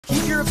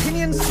Keep your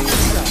opinions to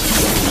yourself.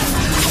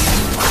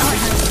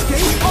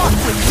 Stay off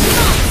with me.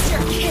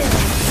 Monster kill.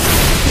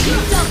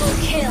 Double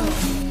kill.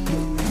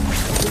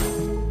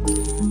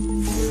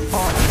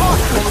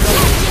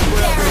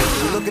 Legendary.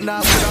 Looking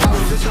out for the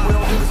opposition, we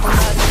don't do this for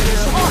legendary.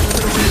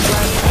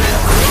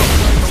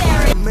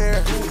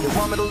 You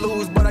want me to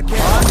lose, but I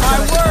can't. On my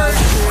word.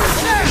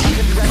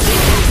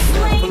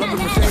 Pull up the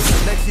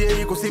Mercedes. Next year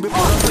you gon' see me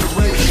pull up to the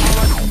race.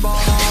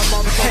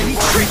 Heavy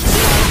tricks.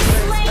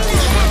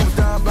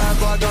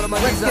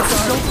 Let's get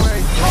so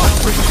great.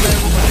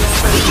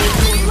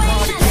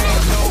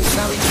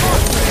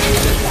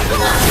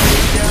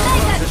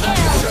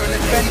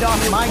 Fend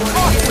off my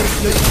talk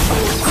with you.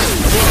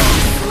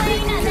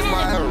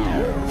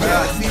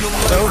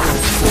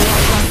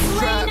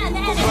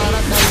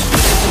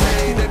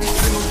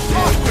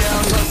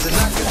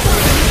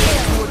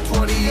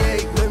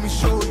 Let me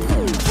show you.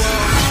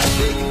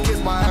 They can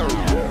kiss my arrow.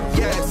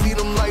 Yeah, see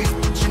them lights,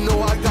 but you know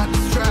I got the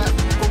strap.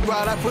 Go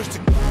right, I push the.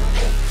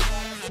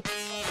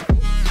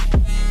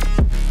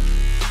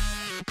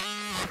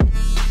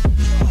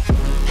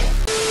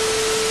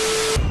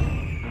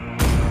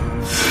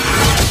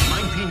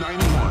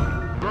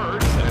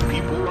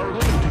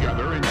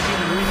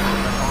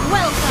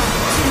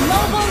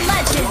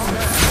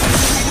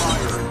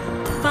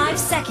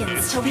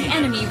 Till the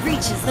enemy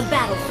reaches the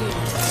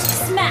battlefield.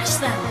 Smash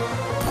them!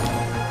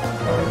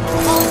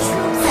 All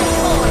troops at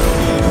war!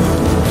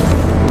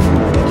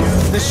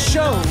 The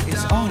show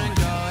is on.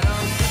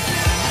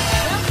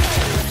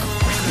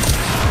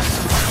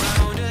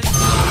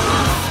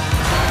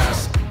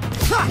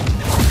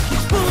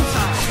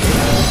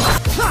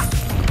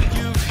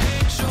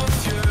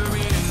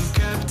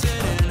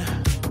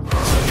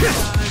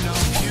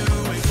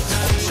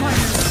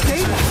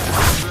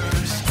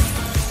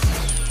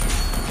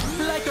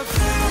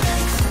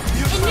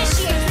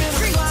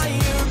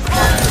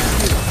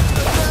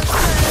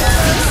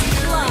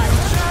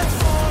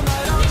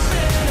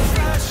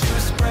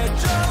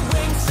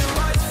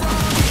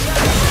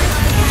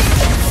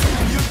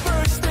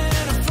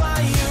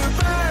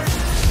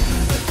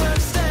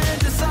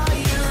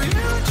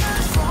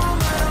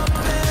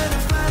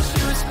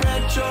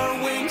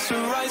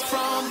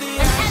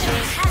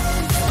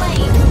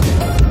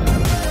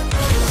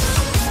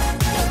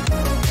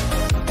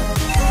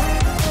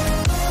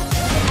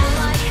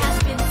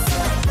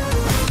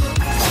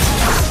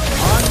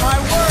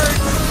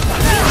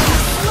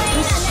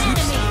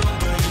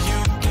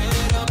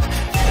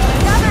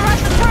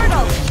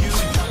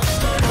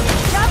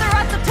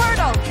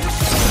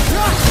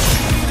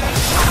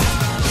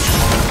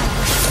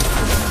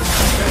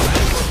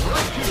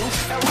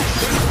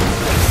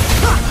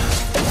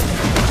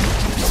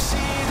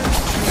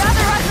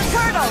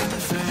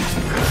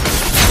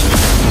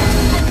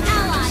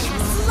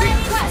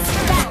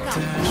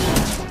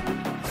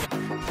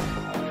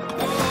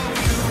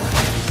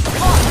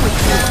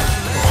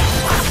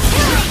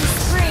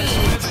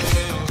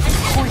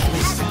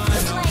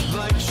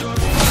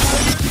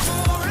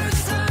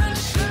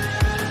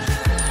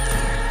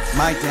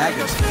 My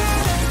dagger.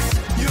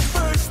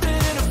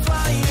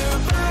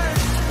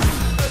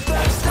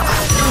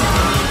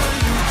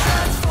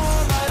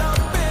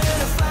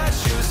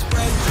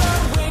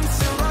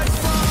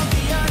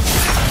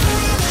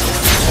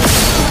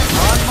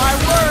 On my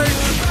word.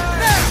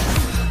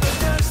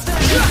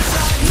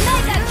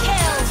 Mega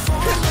kill.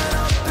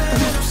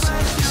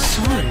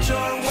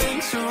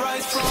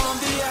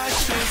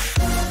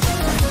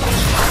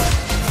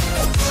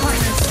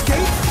 Trying to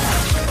escape.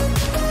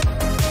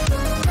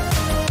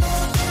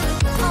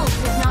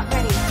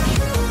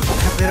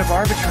 A bit of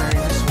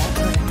arbitrariness won't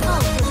hurt.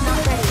 Ult is not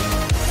ready.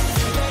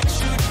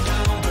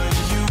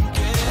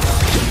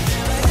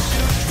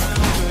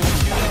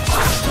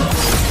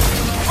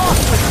 Off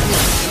with you.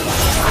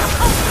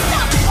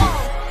 Unstoppable.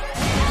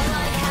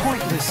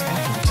 Pointless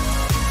effort.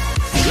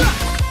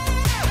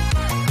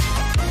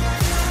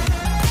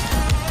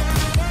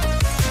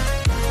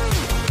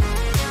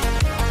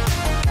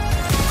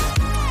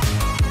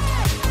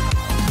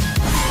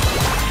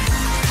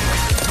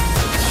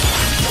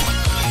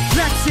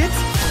 That's it.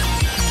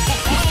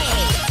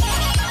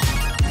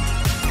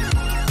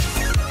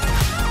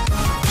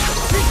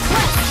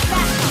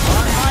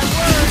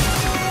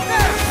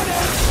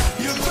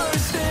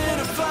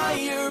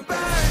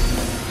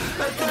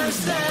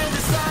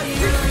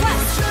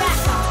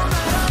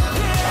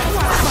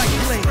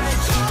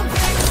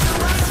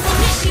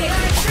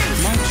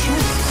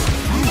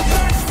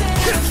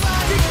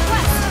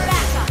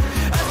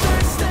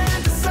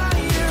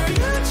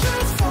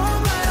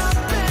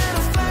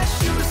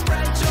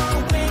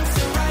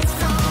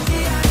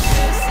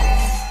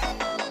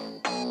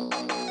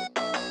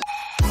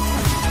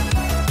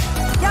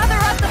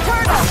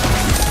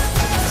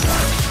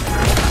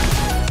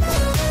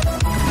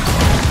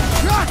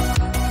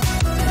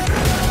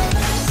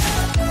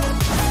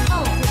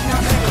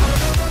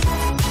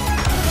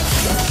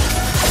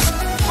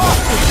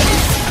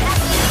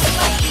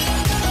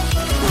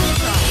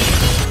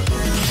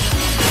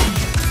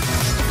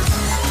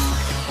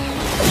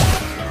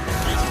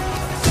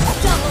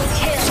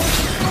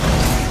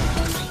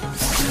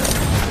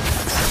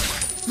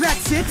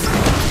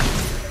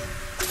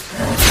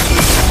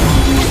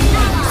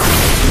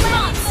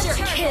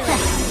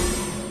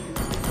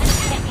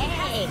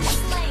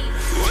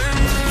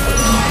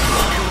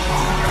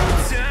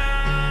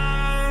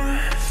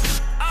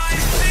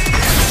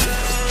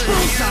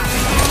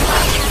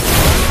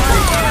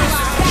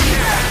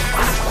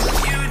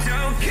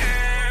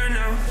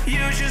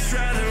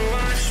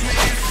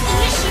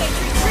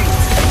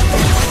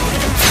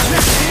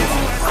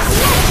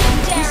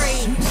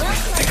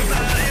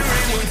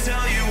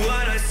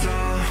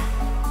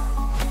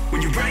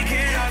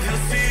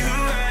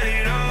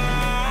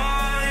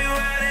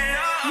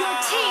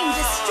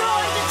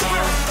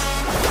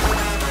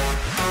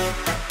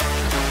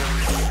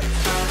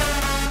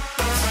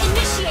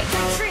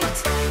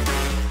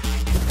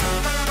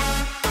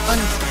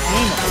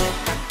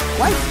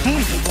 Why pain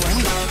people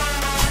anyway?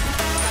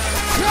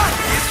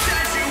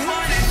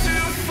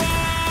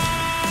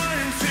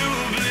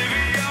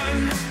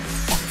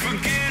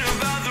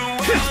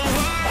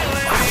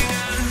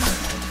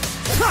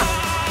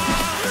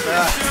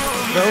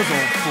 Those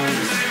old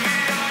fools.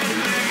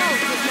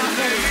 Ult is not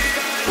ready.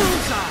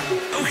 Bullseye!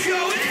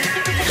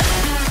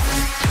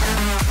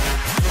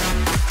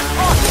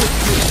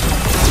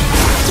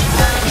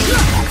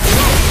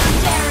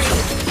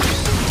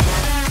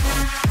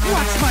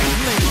 Watch my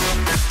blade!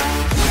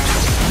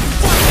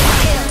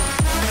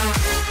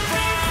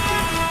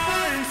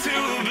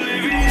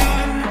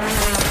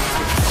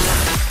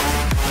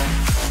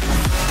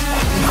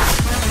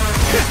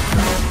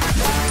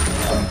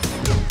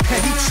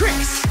 Heavy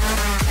tricks!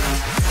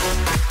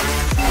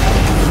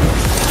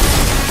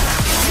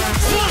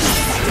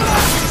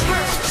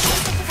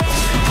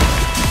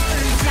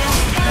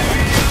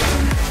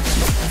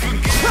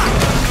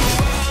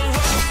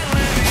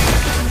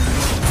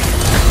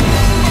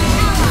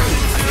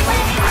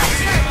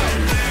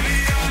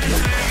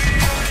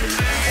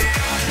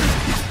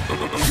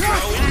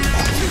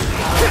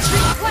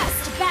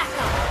 Request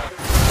backup.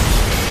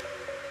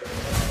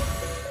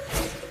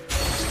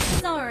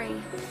 Sorry.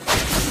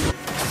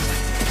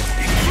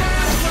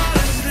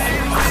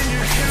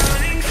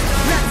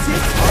 That's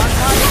it!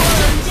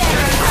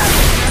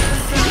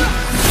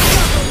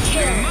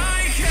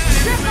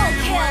 Triple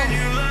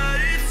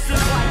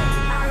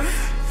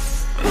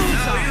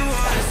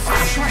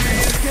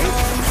kill.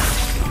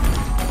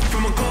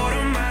 From a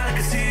quarter mile, I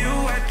can see you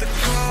at the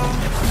core.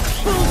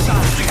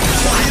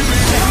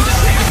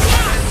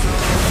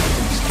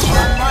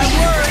 My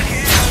word!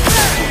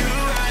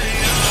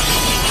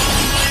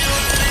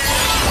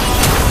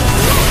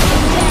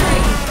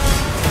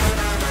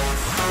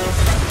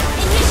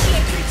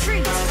 Initiate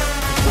retreat.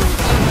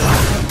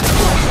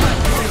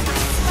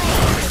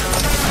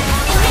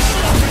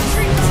 Initiate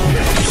retreat.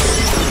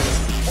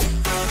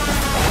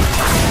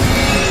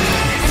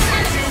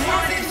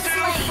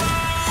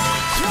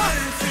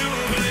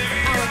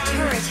 Our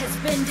turret has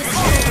been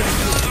destroyed.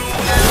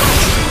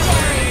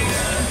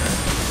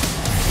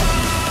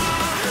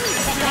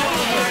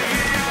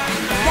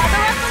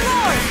 Gather up the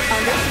Lord.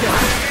 Understood.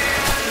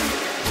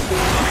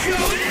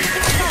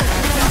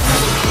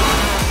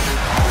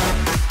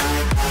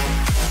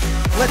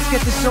 Let's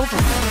get this over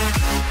with.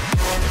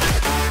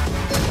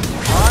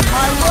 On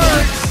my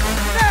words!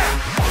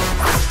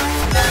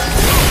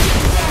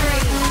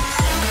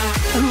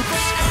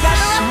 Oops.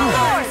 Gather up the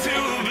Lord.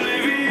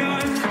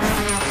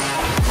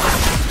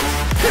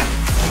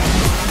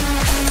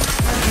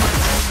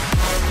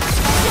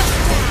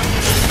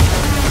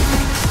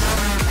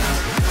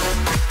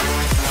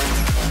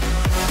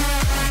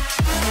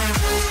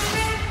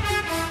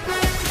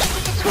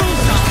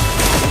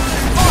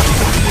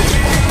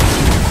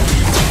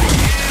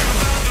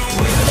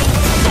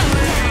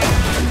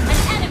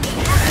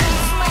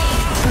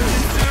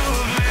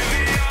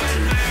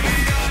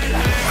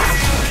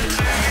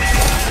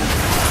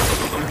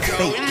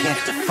 They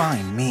can't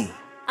define me.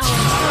 Our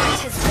turret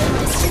has been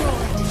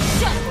destroyed.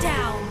 Shut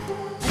down.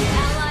 An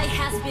ally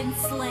has been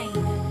slain.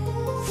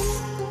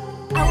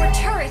 Our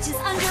turret is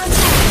under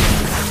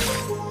attack.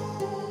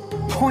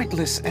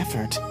 Pointless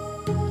effort.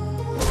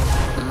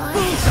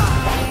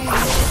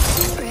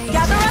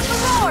 Gather up the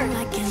Lord.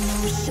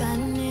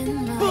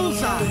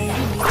 Bullseye!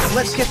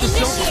 Let's get this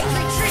over Initiate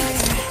retreat.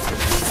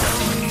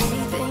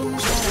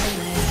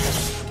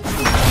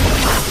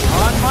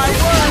 on my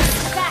word!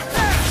 Back.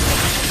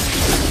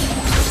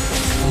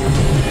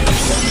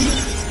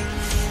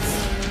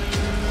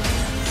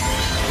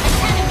 An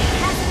enemy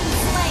has been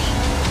slain.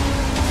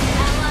 An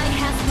ally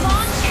has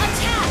launched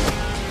attack.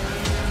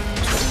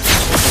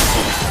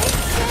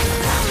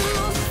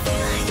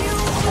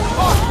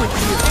 Off with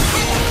you!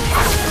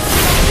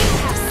 You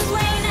have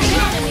slain an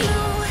enemy.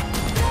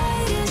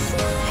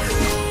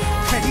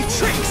 Heavy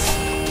tricks!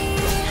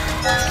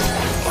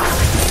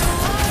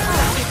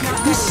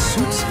 This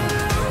suits me.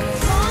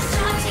 Launch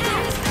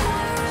attack.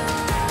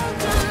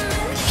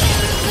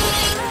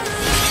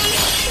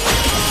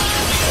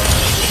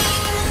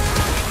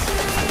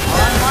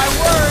 On my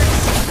word!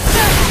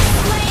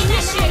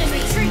 Initiate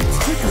retreat.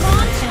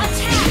 Launch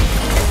attack.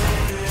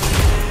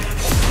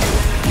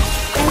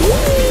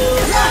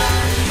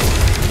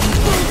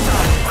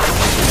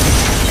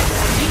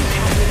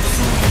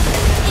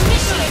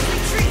 Initiate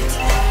retreat.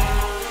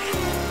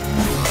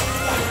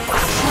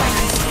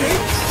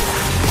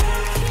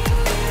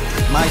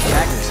 My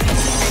daggers.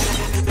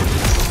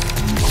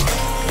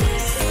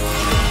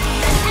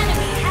 An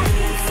enemy has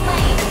been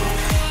slain.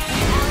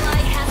 An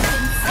ally has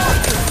been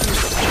slain.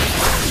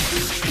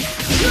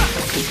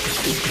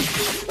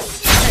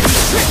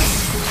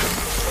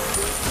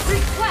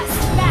 Request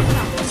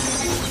backup.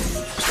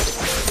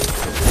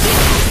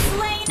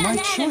 Slain My an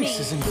choice enemy.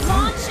 is in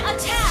Launch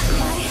attack.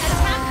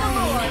 Attack the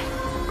Lord.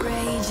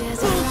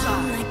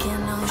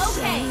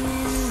 Okay.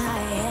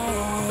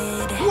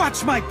 Watch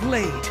my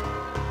blade!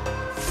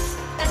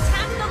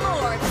 Attack the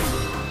Lord.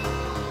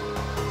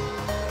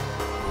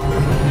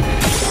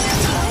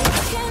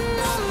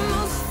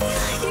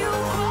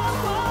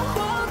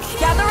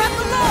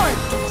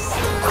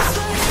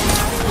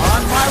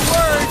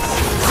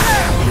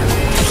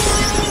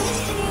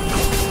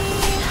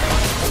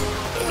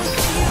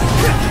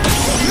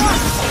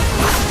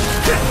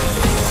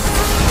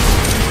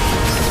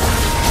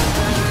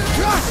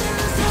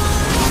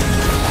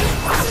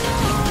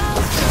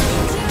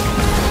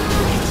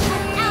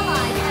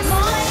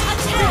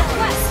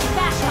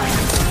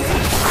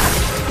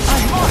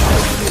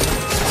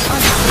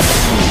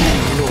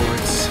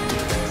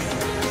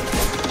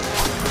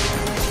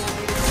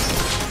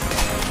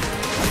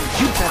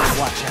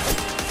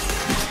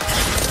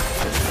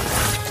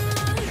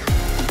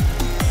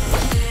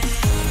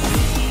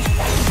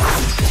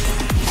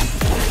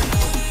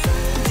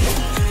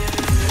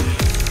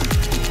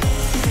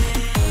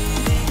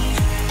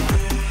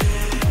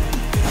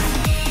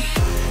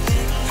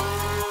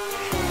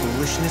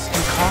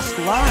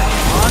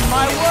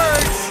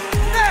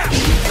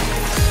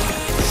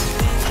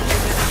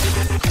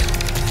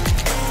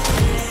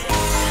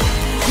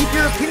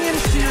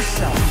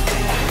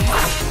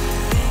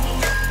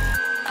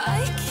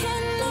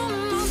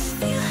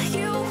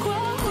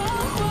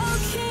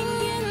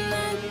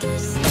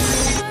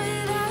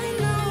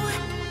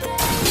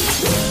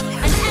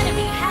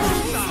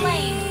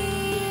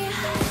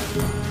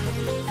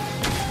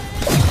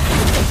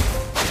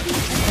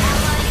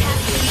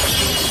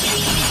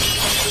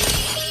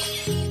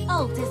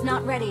 is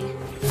not ready.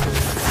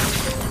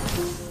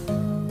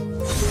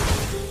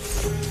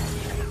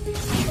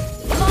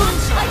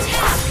 Launch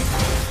attack!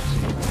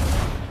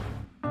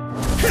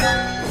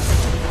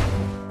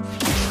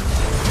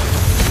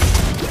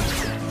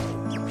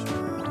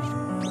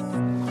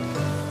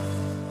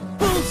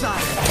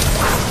 Bullseye!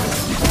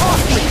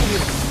 Off with you!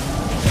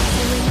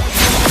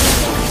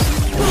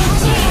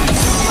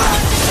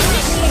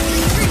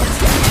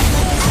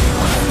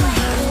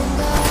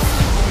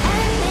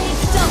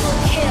 Double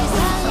kill!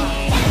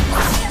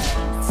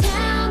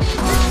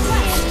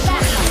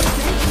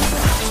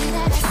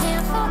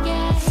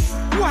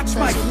 Watch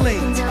my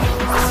blade!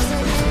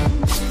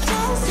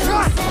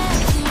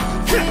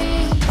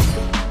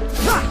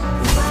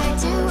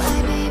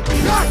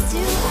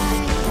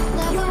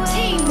 Your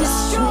team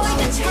destroyed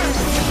the turret!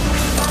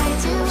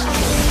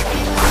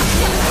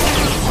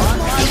 On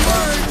my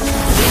word!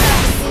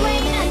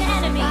 Slain an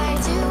enemy!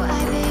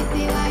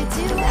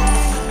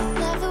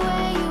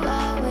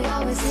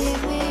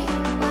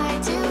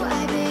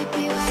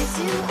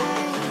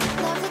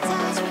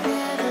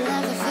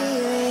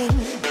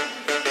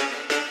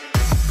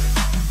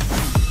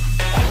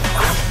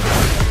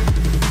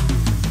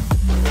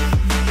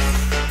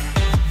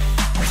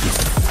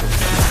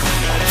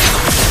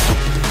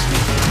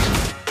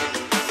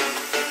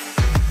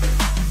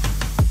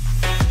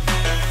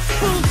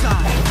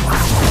 Bullseye!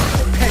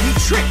 Petty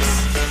tricks!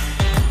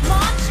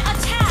 Launch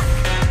attack!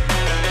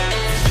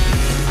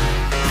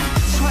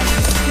 Try to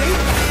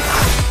escape?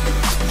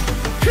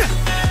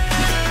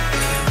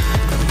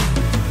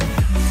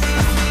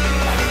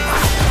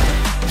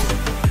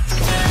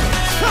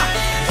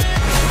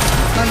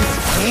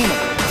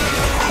 Untamable.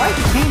 Why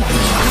became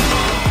this?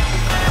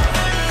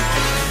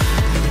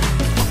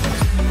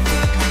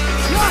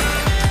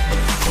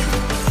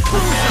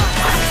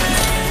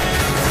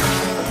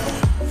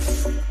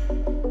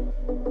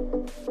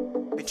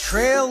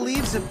 Betrayal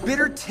leaves a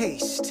bitter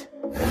taste.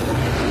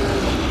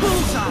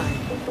 Bullseye!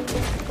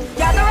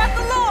 Gather at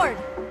the Lord!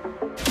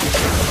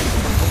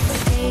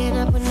 Staying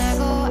up when I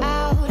go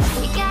out,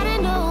 you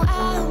gotta know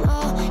I'm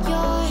all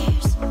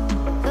yours.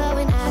 But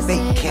when I They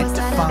say can't what's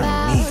that define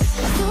about?